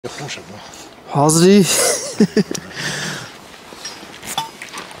حاضري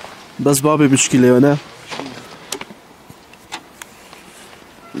بس بابي مشكلة أنا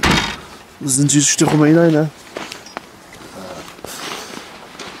الزنجير اشتركوا معنا هنا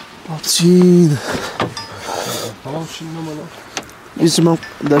عطشين يزمان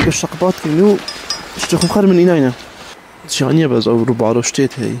داك الشقبات كانوا اشتركوا خير من هنا تشانية بس أو ربع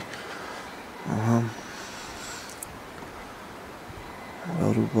رشتيت هي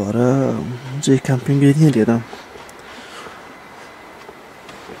ربع زي كامبينج جديد اليوم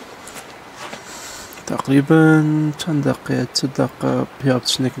تقريبا چند دقيقة 6 دقيقة بياب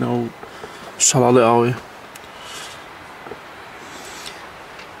تشنكنا و شلالي قوي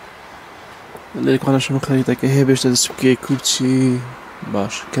اللي كنا شنو خريطة كهي بيش تسبكي كوتشي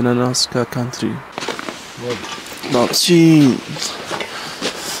باش كاناناسكا كانتري ناقصين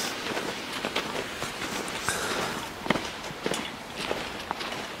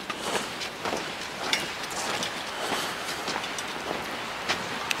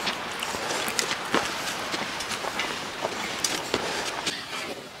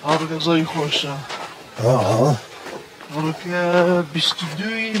هذا غزاي خوشة هذا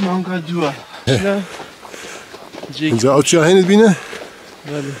بيستدوي مانجا دوا إذا أوتشي هين بينه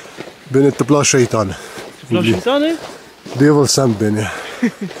بين تبلا شيطان تبلا شيطاني ديفل سام بينه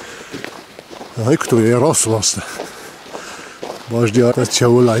هيك توي راس واسطة باش ديارة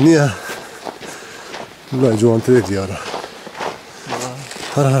تشاول عينيها لا جوان تريك ديارة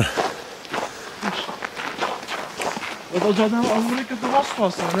هر هذا جانا أولي كده راس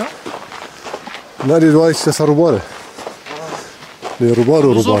واسطة لا دي رواية تسرباره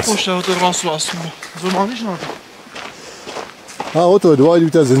روبارو زور خوشه هذا راس واسطة زور معنيش نادي اوتو دواي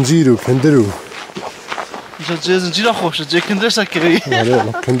بتاع زنجير وكندرو جا زنجير خوشه جا كندر سكري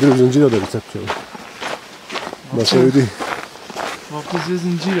لا كندرو زنجير هذا بتاعه بس ودي ما بتزي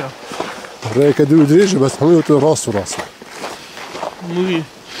زنجير راي كدرو دريج بس حمله راس وراس مي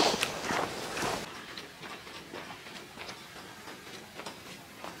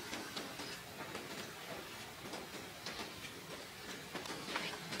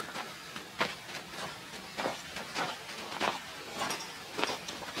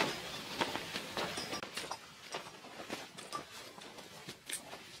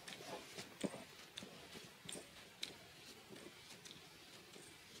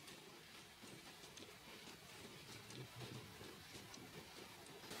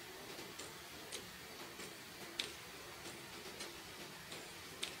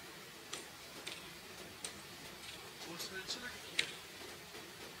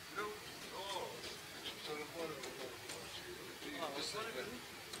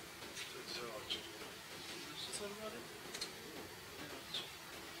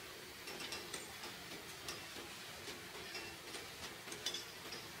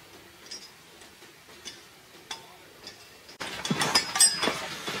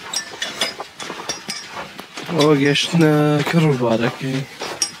وقشنا كرباركي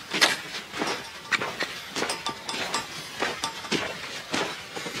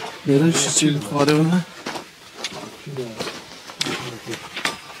ليش تشيل خاربنا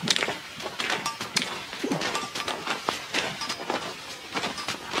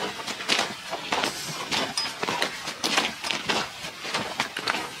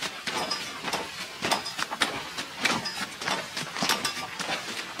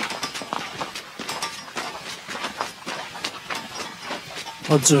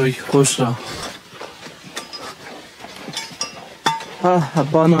جوي خوش را ها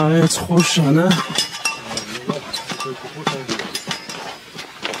بانایت خوش نه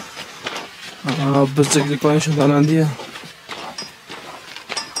بزرگ کنشون دانندیه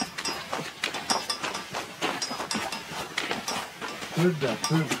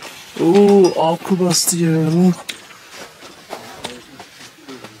اوه آکو باستیه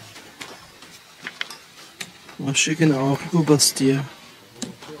ماشیکن آکو باستیه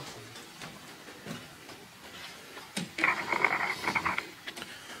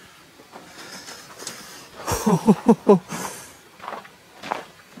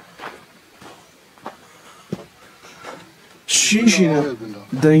شیشینه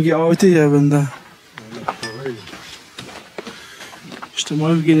دنگی آویته یه بنده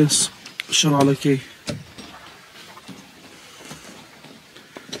اجتماعی بگیرس شرالکی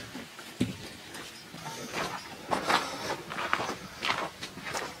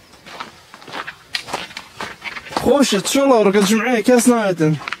خوشت شو الله رو جمعيه كاس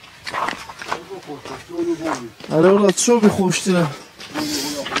نايتن هلا والله شو بخوشتنا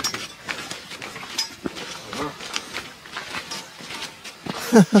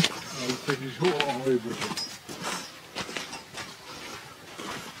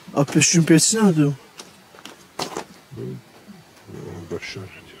أبشون بيتنا دو بشر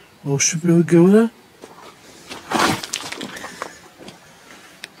أو شو بيو جورا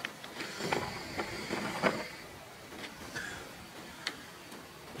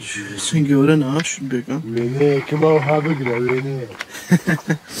شو جورا ناش بيجا وينه كما هو هابقرا وينه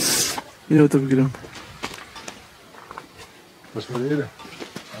يلو تبقرم بس وينه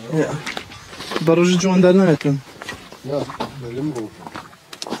يا بروج جوان دارنا يكون لا بلم روح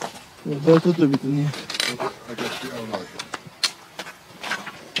ده تطلب الدنيا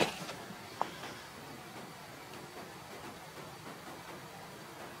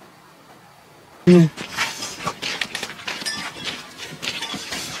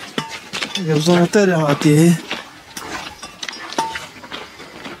قبضان تاري عاتيه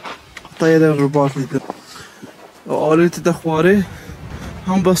طير الرباط لي وقالت تدخواري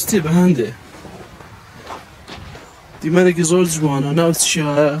هم بستي بهندي دي مالك زول جوانا ناوت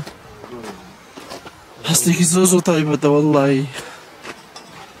شيء حسيت زوزو طيبة ده والله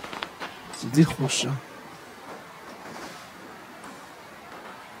دي خوشة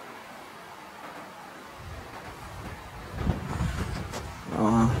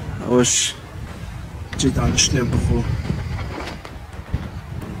وش جيت عن شنو بخو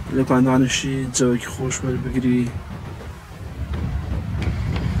لو كان عن شي جوك خوش ولا بقري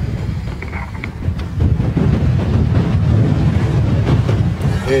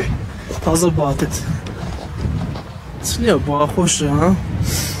ايه تازه باتت سنيا بوا خوش ها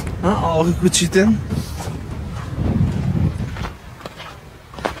آقا کوچیتن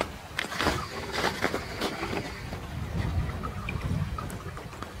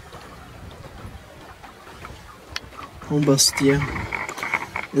هم باستیه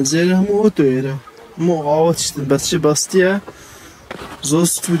زیر همو اوتویره همو آقا چیتن بس چه باستیه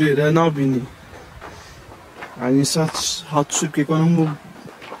زوست توریره نابینی يعني ساعات هات شو كي كانوا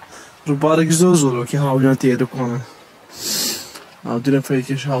ربارك زوزولو كي هاونا تيرو كنا عاودنا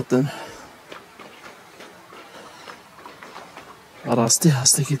فيكش هاتن راستي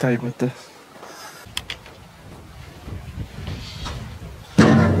هستي كي تايبته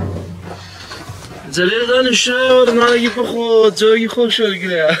جليل دان الشاور ناقي بخو جوجي خوش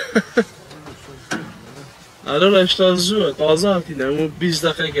القليا أنا لا اشتازو طازاتي مو 20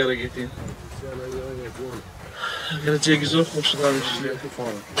 دقيقة رقيتين اگر جيك زور خوش دارش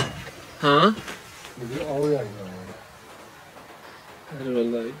ها؟ هلا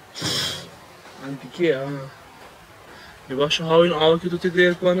والله عندي كي يباشا هاوين عاوكي تو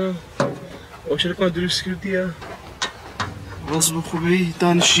تدير كوانا وشر كان دروس كرديا غصب خوبي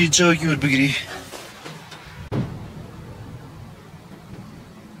دانشي جاكي والبقري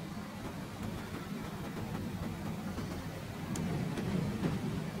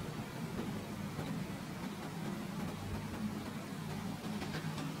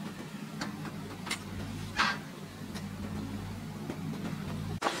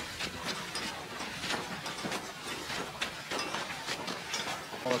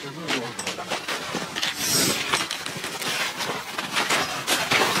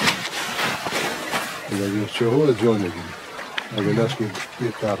اگر چهو جا نگیری اگر ناس که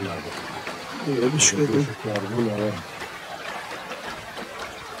بیکار نبود بشكل بیکار بود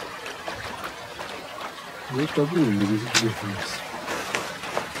نه تابو میگی بیشتر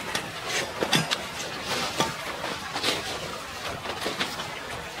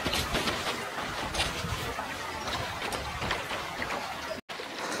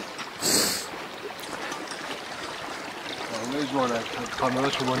میزونه کاملا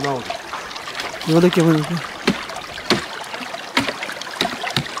شما نود ولا كمان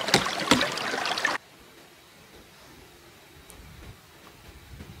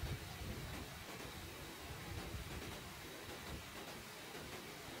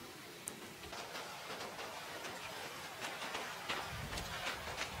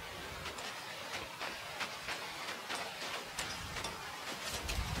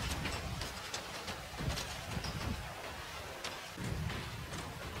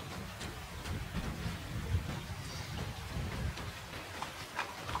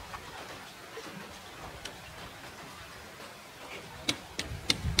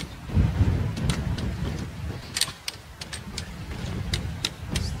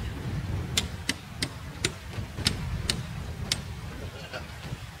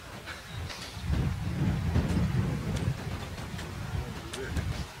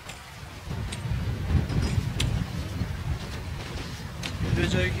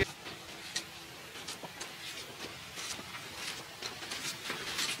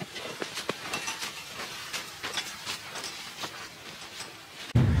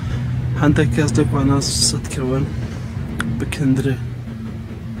عندك كاس دك وناس ستكون بكندري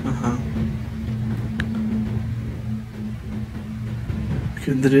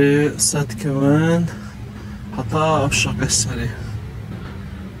كندري سات كمان حتى أبشق السري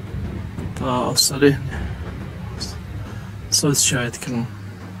تا السري صوت شاهد كمان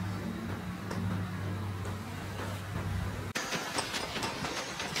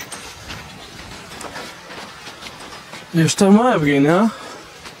ليش ما يبغين ها؟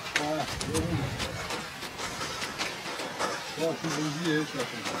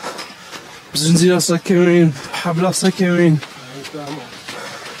 زنجيرة سكرين حبلة سكرين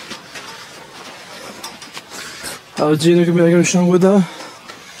أو جينا قبل أقول شلون وده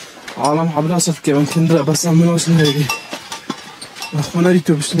عالم حبلة سكرين كندرة بس أعملوا شنو هيك أخونا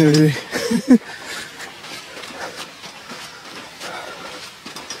ريتو بشنو هيك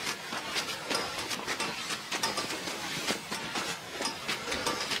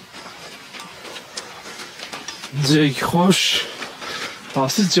جایی خوش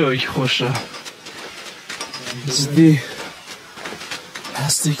راستی جایی خوشه جدی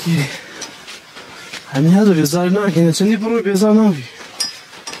هستی که همین هدو بیزار نکنه چندی برو بیزار نبی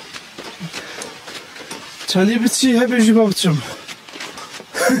چندی بچی هبه جیبا بچم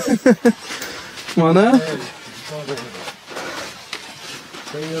مانه؟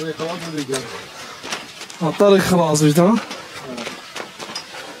 حتی خلاص بیدم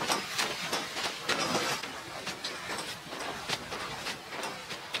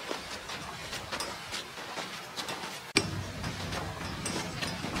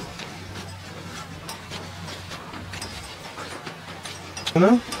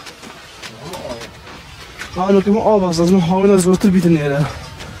أنا؟ لو كمان بس لازم نحاول نزورت البيت النيرة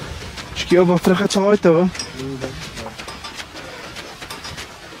شكي بفرخة شواي تبا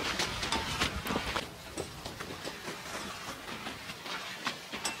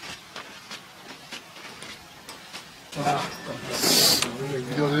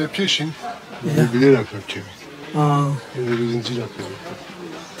Videoda yapıyorsun. Bilerek yapıyorum. Böyle bir zincir atıyorum.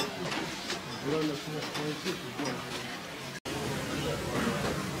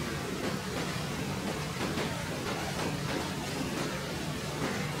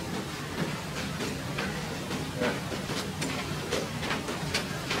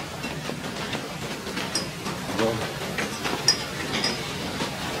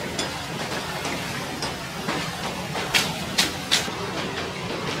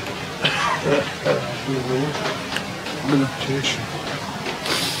 بله چشم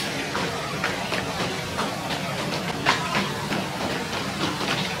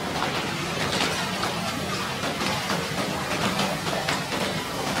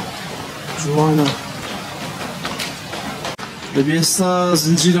جوانا لبیستا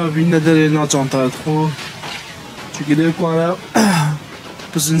زنجیرا بین نداره ناجانتاید خو چون که کنه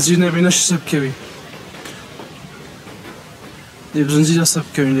بزنجیر نبینش سب کوی دی بزنجیر سب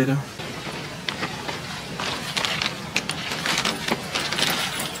کوی لیره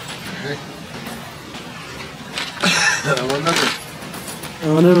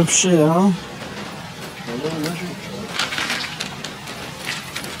انا بمشي ها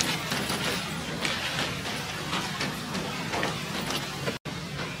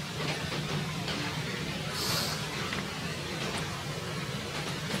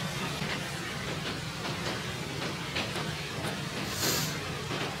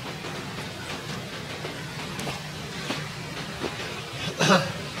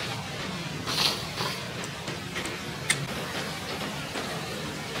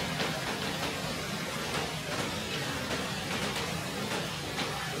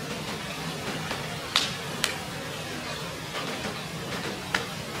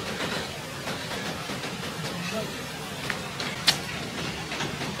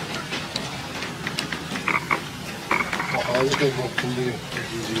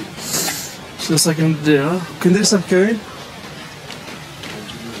شو ساكن بديها كنت يسب كوين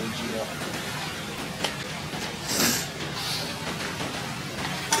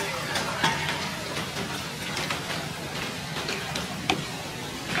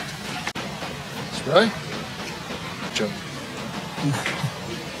اسمعي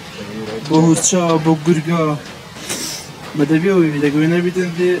بوهوتشا بوغرغا مدبيو يدا كوينا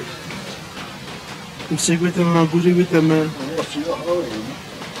بيتندي مسكوت ما غوري بيتما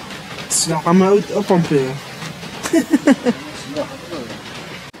سلاح ما اوبامبي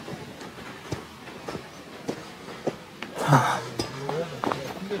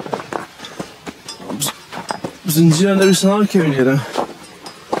زنجير انا بيسنا كيفين هنا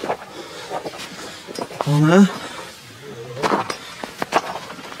هنا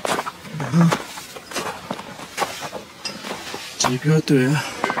جيبيوتو يا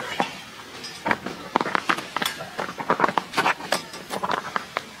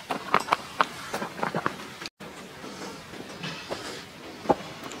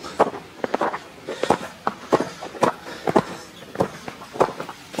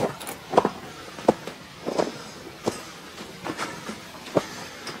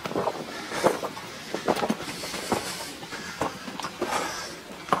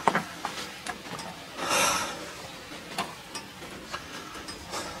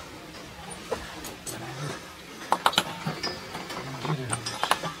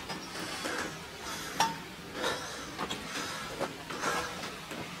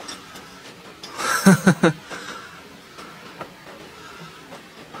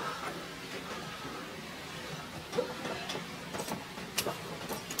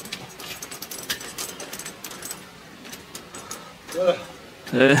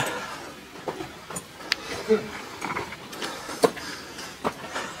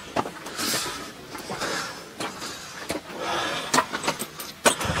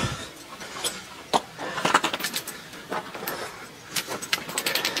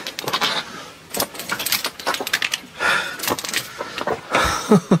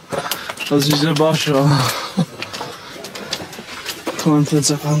از اینجا باشه کانتر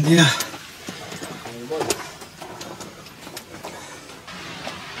چقندیه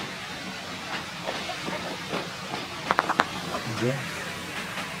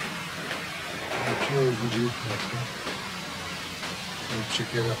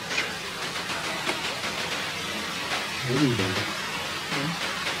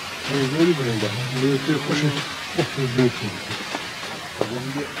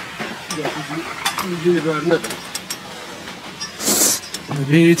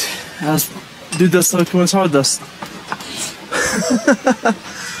ببینید از دو دست که من 4 دست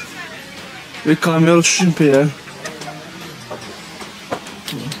به کامیون رو شون پیره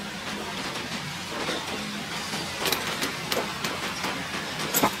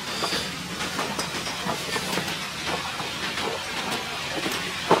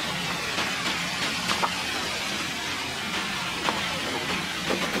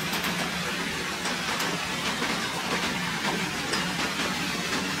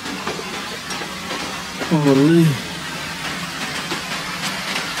والله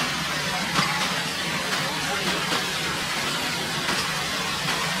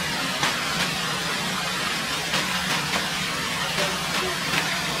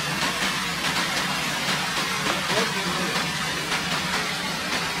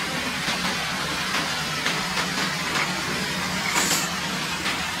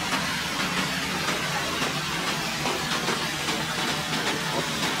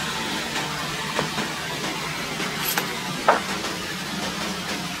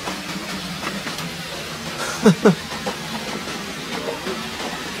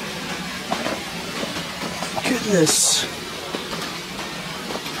Goodness.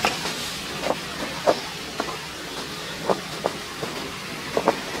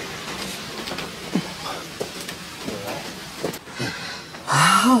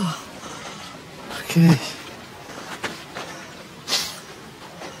 Okay.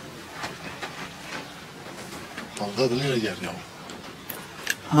 Havda da nereye geliyor?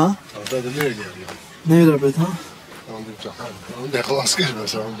 Ha? Havda da nereye geliyor? Ne rabet ha? Onu da Kananaskis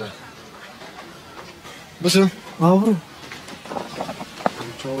mesela onu da. Basın. Avru.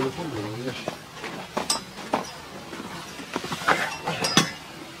 Çoğu yapamıyorum ya.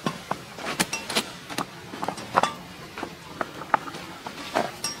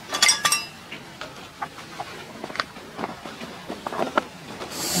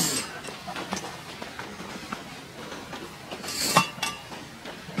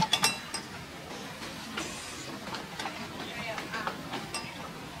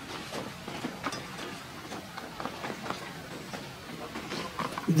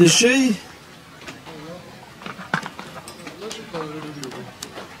 The şey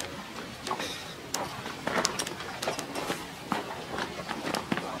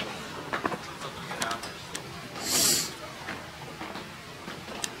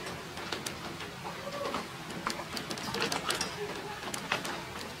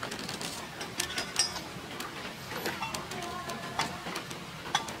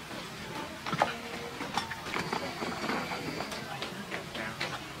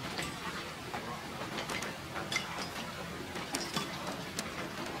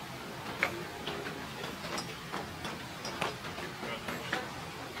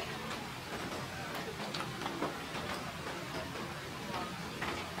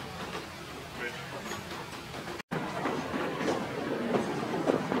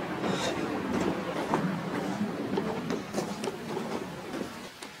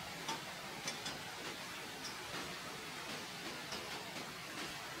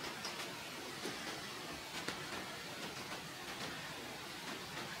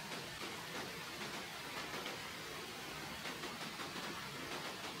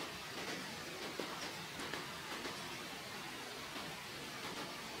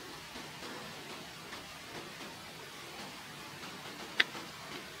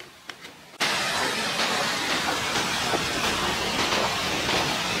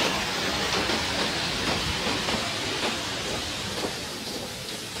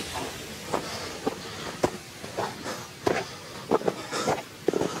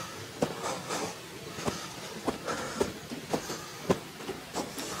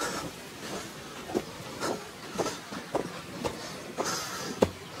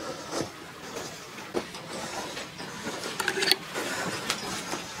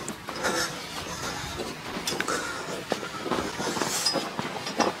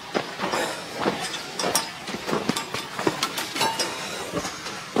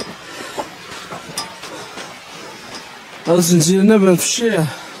از زنجیر نبند فشیه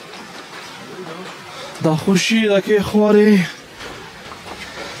دا خوشی دا که خواری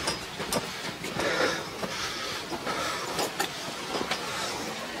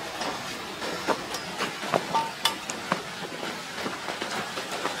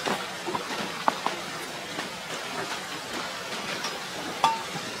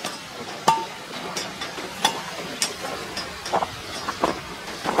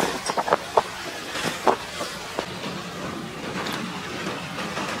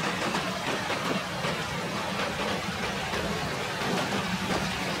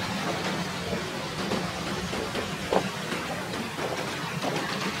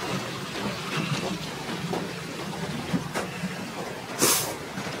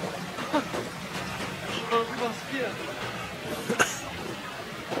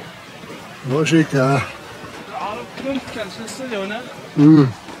باشه که عرب کدوم کن شسته یا نه؟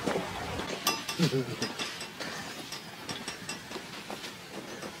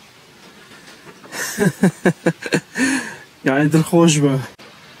 يعني دلخوش به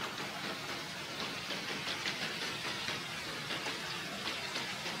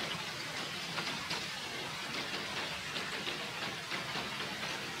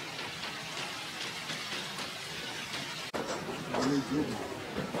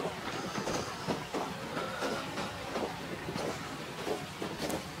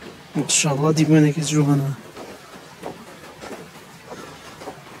ان شاء الله دي وينك جوانا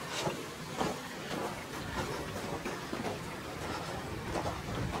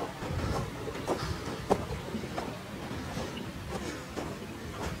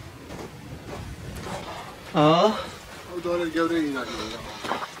داره گوره اینا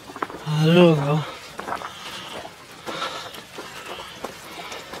آره والله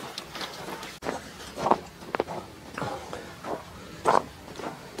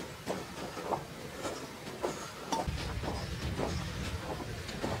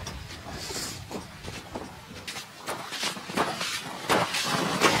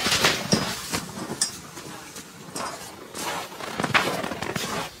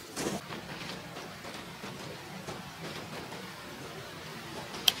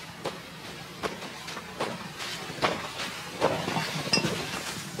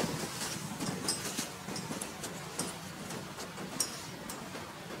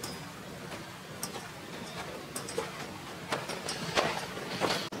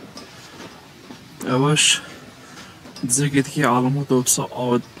اواش تزكيت كي علامات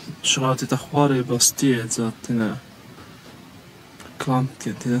وبصقعد شغلاتي تخواري بستيه ذاتنا كلام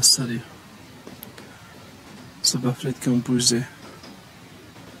كنتنا السري سبفريت كمبوزي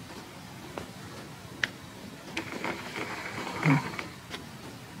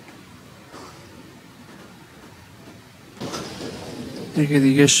هيك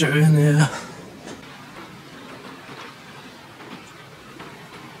دي قشعيني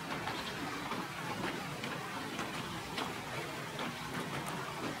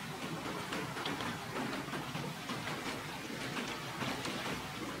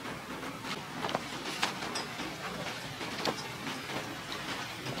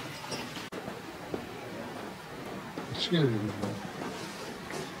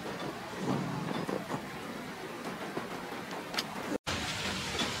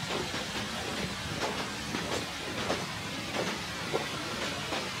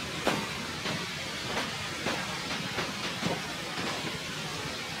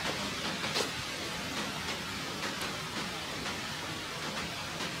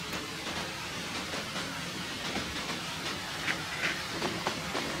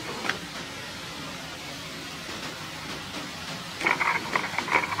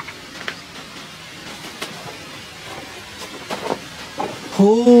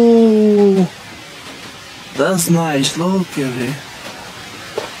Oh, that's nice. Look at it.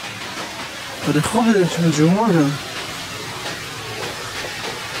 But the color is from Joanna.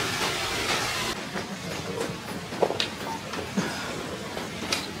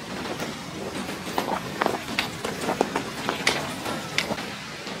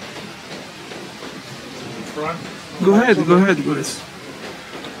 Go ahead, guys.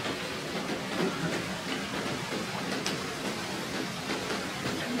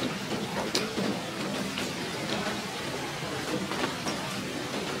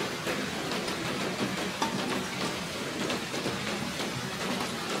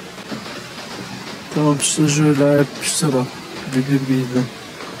 Tamam işte şöyle yapmışlar bak. Bildim.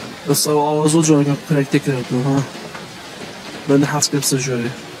 بس أظن جوا كان براكتيكال ها. بدنا حاسب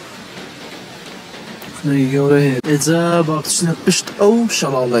بسجوري. كنا يجوا هي. إذا بقتشنا بشت أو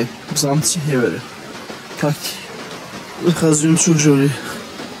شلالي. بس عم تشي هيرة. كاكي. خازين شو جوري.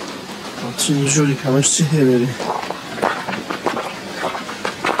 بقتشنا جوري كمان تشي هيرة.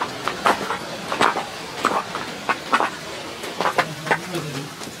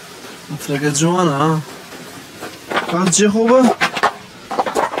 چقدر جوانه ها بعد چه خوبه؟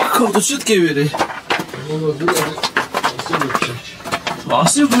 کادو شد که بری؟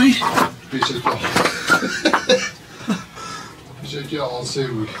 آسیب بوی؟ پیشه که آسیب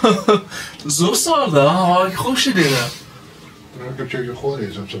بوی زور سارده ها خوب شدیده من که چه خوری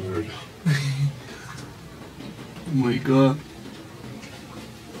ایزم چه برده مای گاد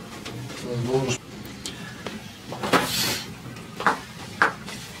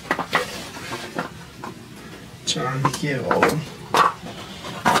چند کیه بابا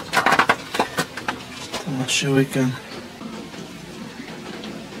تماشا بکن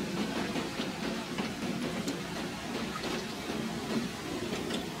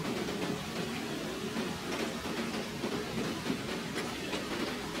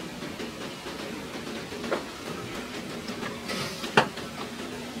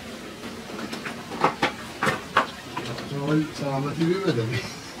سلامتی بیمدنی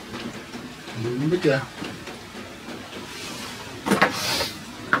بیم بکن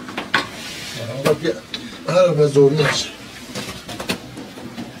هر به زور نیست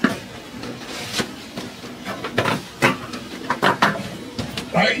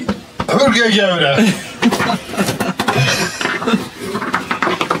هرگه گمره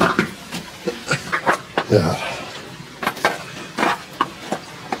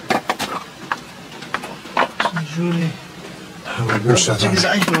جوری بشه چه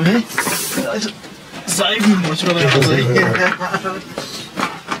ضعیف هی ضعیف میمونه چه بدن ضعیف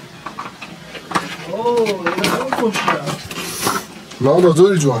اوه اینو خوشم نه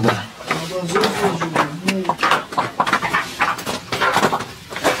دازوری جوانه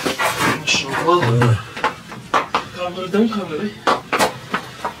ماشاءالله کامردم کامری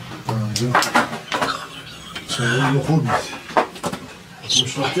چه خوب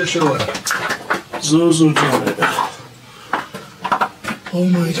مشروطه شواره زور زور جوانه Oh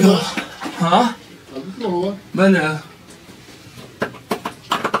my god ها؟ بله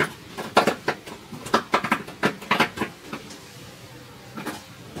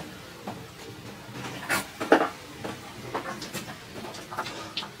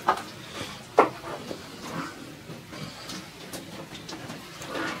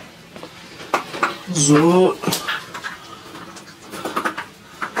زور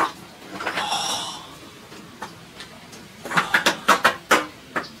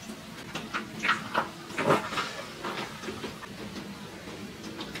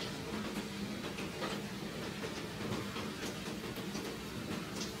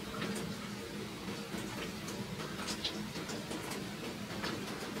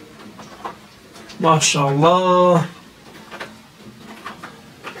ماشاءالله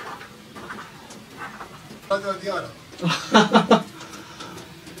از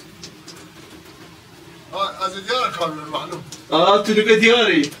دیار کار معلوم تو دیگه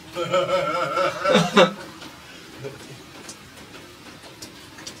دیاری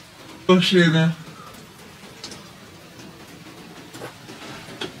باشه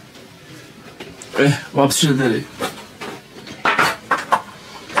واپس شده داری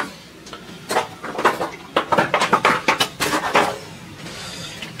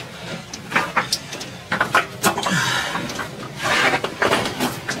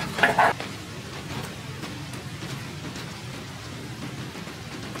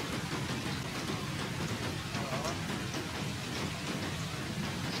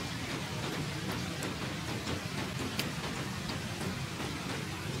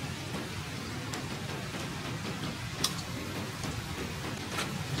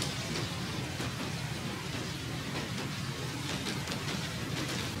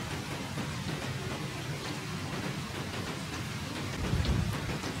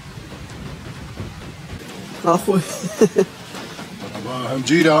اخوي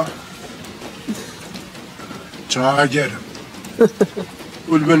همجيرة شاجر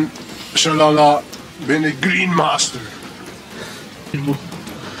والبن شلالة بين جرين ماستر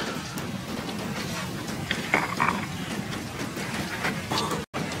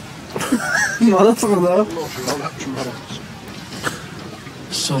ماذا تقدر؟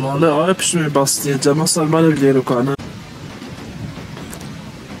 شلالة آیا پیش می باستی جمع سلمان بلیرو کنه